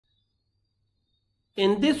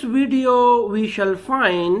In this video, we shall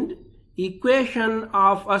find equation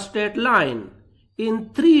of a straight line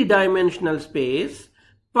in three-dimensional space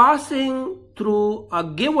passing through a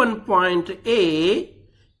given point A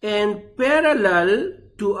and parallel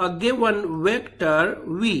to a given vector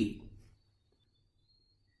V.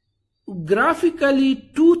 Graphically,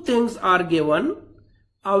 two things are given: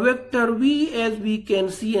 a vector V, as we can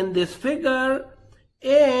see in this figure,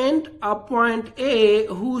 and a point A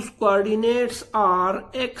whose coordinates are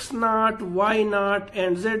x0, y0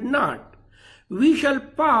 and z0. We shall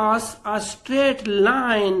pass a straight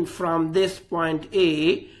line from this point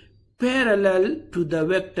A parallel to the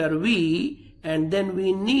vector V, and then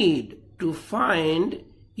we need to find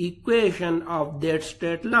equation of that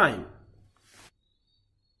straight line.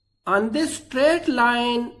 On this straight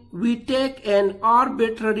line, we take an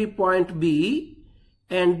arbitrary point B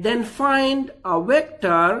and then find a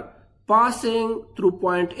vector passing through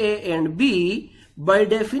point A and B. By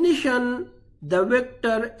definition, the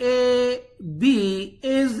vector A, B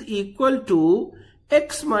is equal to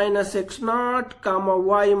x minus x0, comma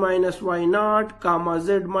y minus y0, comma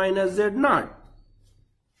z minus z0.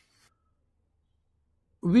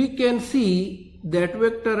 We can see that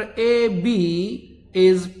vector AB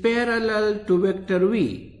is parallel to vector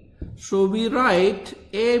V. So we write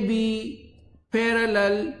AB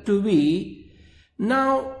parallel to V.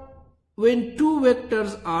 Now, when two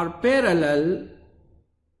vectors are parallel,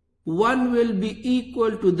 one will be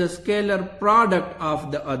equal to the scalar product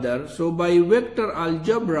of the other. So by vector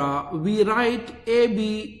algebra, we write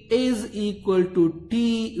AB is equal to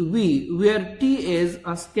TV, where T is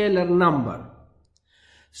a scalar number.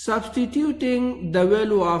 Substituting the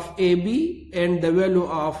value of AB and the value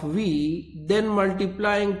of V, then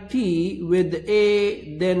multiplying T with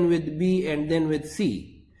A, then with B and then with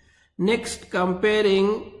C. Next,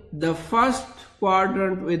 comparing the first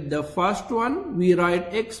quadrant with the first one, we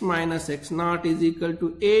write x minus x0 is equal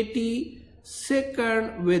to AT.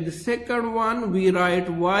 Second, with second one, we write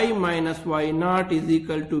y minus y0 is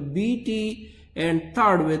equal to BT. And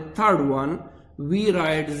third, with third one, we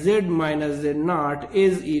write z minus z0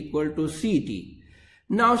 is equal to CT.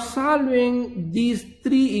 Now solving these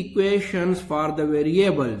three equations for the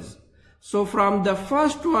variables. So from the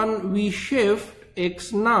first one, we shift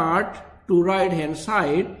x0 to right hand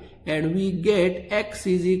side and we get x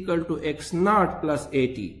is equal to x0 plus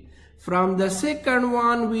AT. From the second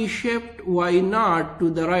one, we shift y0 to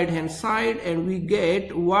the right hand side and we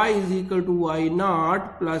get y is equal to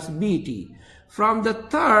y0 plus BT. From the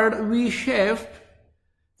third, we shift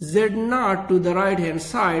z0 to the right hand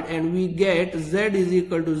side and we get z is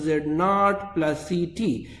equal to z0 plus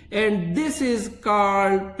CT. And this is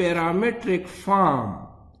called parametric form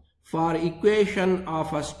for equation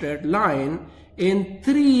of a straight line in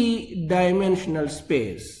three-dimensional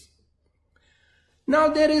space. Now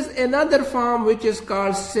there is another form which is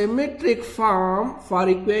called symmetric form for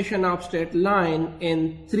equation of straight line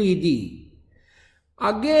in 3D.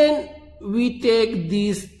 Again, we take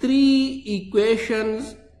these three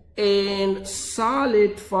equations and solve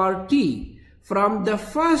it for T. From the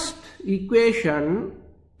first equation,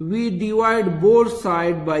 we divide both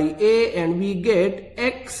sides by A and we get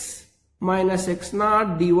x minus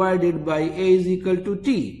x0 divided by A is equal to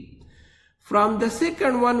T. From the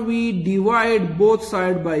second one, we divide both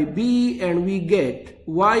sides by B and we get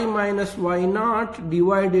y minus y0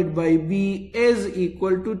 divided by B is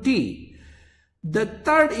equal to T. The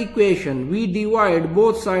third equation, we divide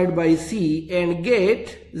both sides by C and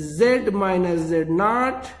get z minus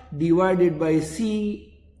z0 divided by C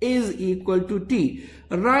is equal to T.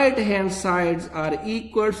 Right hand sides are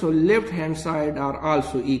equal, so left hand side are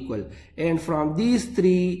also equal. And from these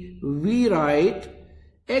three, we write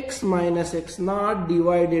x minus x0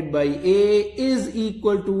 divided by A is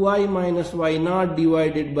equal to y minus y0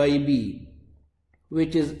 divided by B,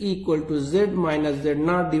 which is equal to z minus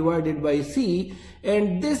z0 divided by C,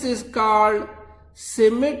 and this is called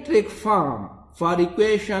symmetric form for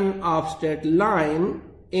equation of straight line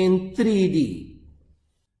in 3D.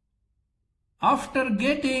 After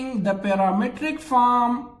getting the parametric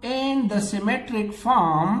form and the symmetric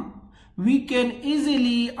form, we can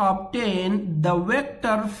easily obtain the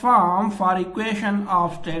vector form for equation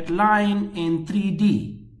of straight line in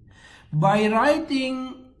 3D by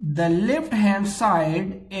writing the left hand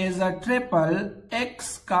side as a triple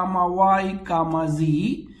x comma y comma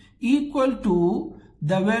z equal to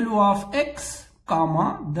the value of x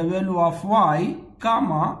comma the value of y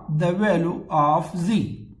comma the value of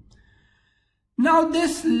z. Now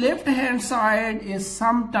this left hand side is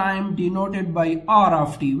sometimes denoted by r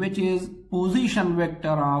of t, which is position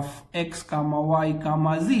vector of x comma y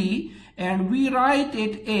comma z, and we write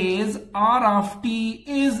it as r of t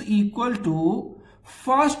is equal to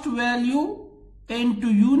first value into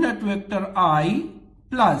unit vector I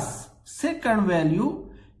plus second value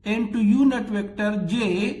into unit vector j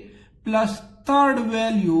plus third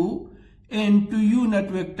value into unit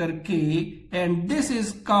vector k, and this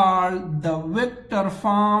is called the vector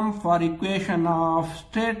form for equation of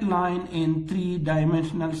straight line in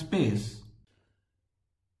three-dimensional space.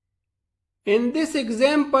 In this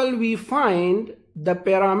example, we find the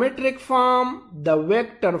parametric form, the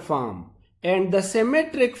vector form, and the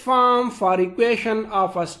symmetric form for equation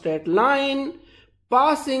of a straight line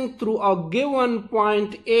passing through a given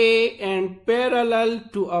point A and parallel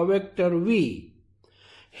to a vector v.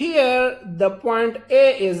 Here the point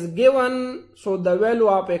A is given, so the value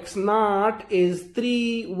of x0 is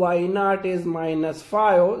 3, y0 is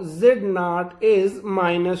 -5, z0 is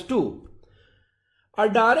 -2. A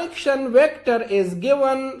direction vector is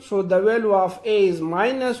given, so the value of A is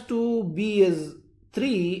 -2, B is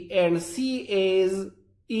 3, and C is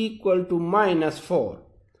equal to -4.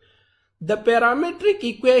 The parametric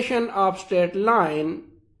equation of straight line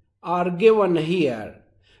are given here.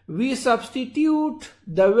 We substitute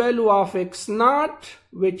the value of x0,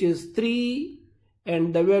 which is 3,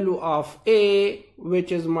 and the value of A,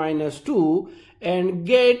 which is -2, and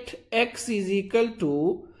get x is equal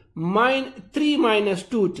to 3 minus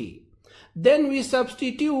 2t. Then we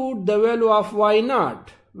substitute the value of y0,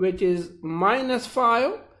 which is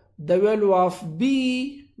 -5, the value of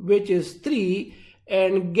B, which is 3,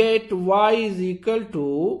 and get y is equal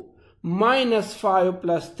to -5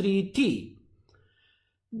 plus 3t.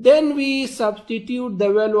 Then we substitute the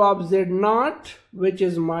value of z0, which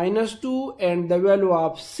is -2, and the value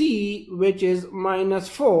of C, which is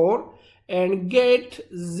 -4, and get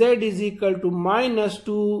z is equal to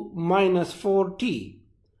 -2 minus 4t.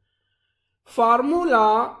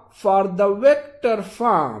 Formula for the vector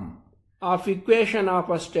form of equation of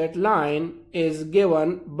a straight line is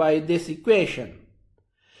given by this equation.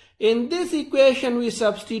 In this equation, we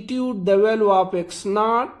substitute the value of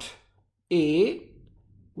x0, A,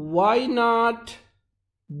 y0,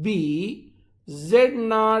 B,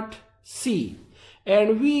 z0, C,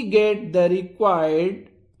 and we get the required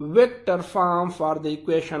vector form for the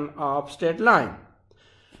equation of straight line.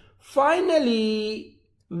 Finally,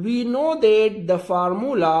 we know that the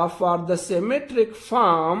formula for the symmetric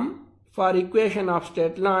form for equation of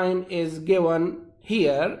straight line is given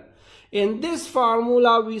here. In this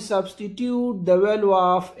formula, we substitute the value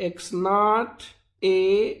of x0,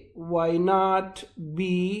 A, y0,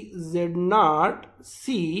 B, z0,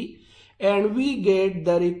 C, and we get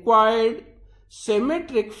the required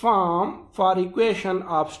symmetric form for equation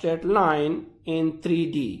of straight line in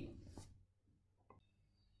 3D.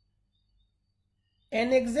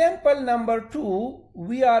 In example number 2,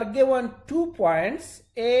 we are given 2 points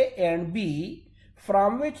A and B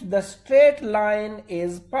from which the straight line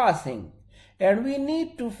is passing, and we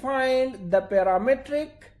need to find the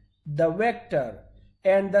parametric, the vector,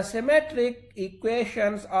 and the symmetric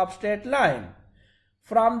equations of straight line.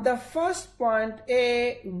 From the first point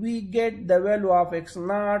A, we get the value of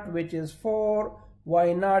x0, which is 4,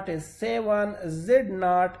 y0 is 7,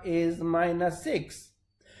 z0 is -6.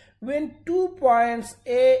 When 2 points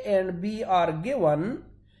A and B are given,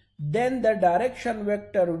 then the direction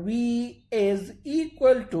vector V is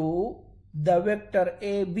equal to the vector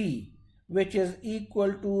AB, which is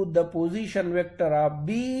equal to the position vector of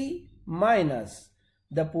B minus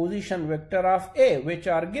the position vector of A, which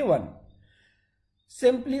are given.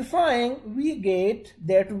 Simplifying, we get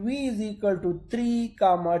that V is equal to 3,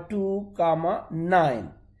 2,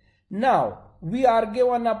 9. Now, we are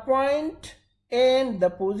given a point and the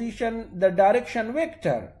position, the direction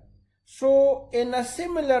vector. So, in a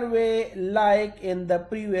similar way like in the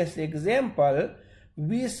previous example,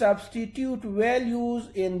 we substitute values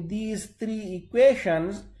in these three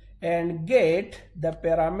equations and get the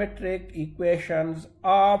parametric equations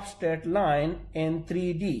of straight line in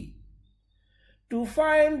 3D. To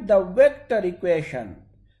find the vector equation,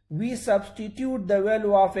 we substitute the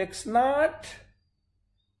value of x0,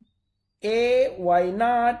 A,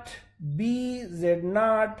 y0, B,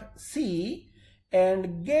 z0, C,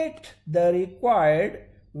 and get the required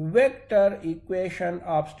vector equation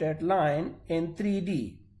of straight line in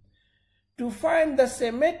 3D. To find the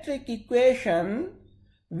symmetric equation,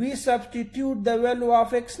 we substitute the value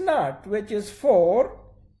of x0, which is 4,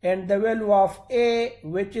 and the value of A,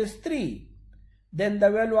 which is 3. Then the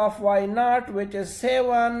value of y0, which is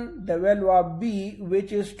 7, the value of B,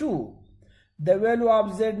 which is 2, the value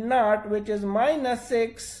of z0, which is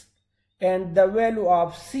 -6, and the value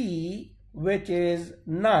of C, which is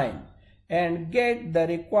 9. and get the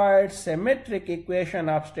required symmetric equation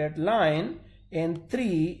of straight line in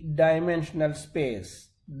 3-dimensional space.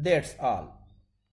 That's all.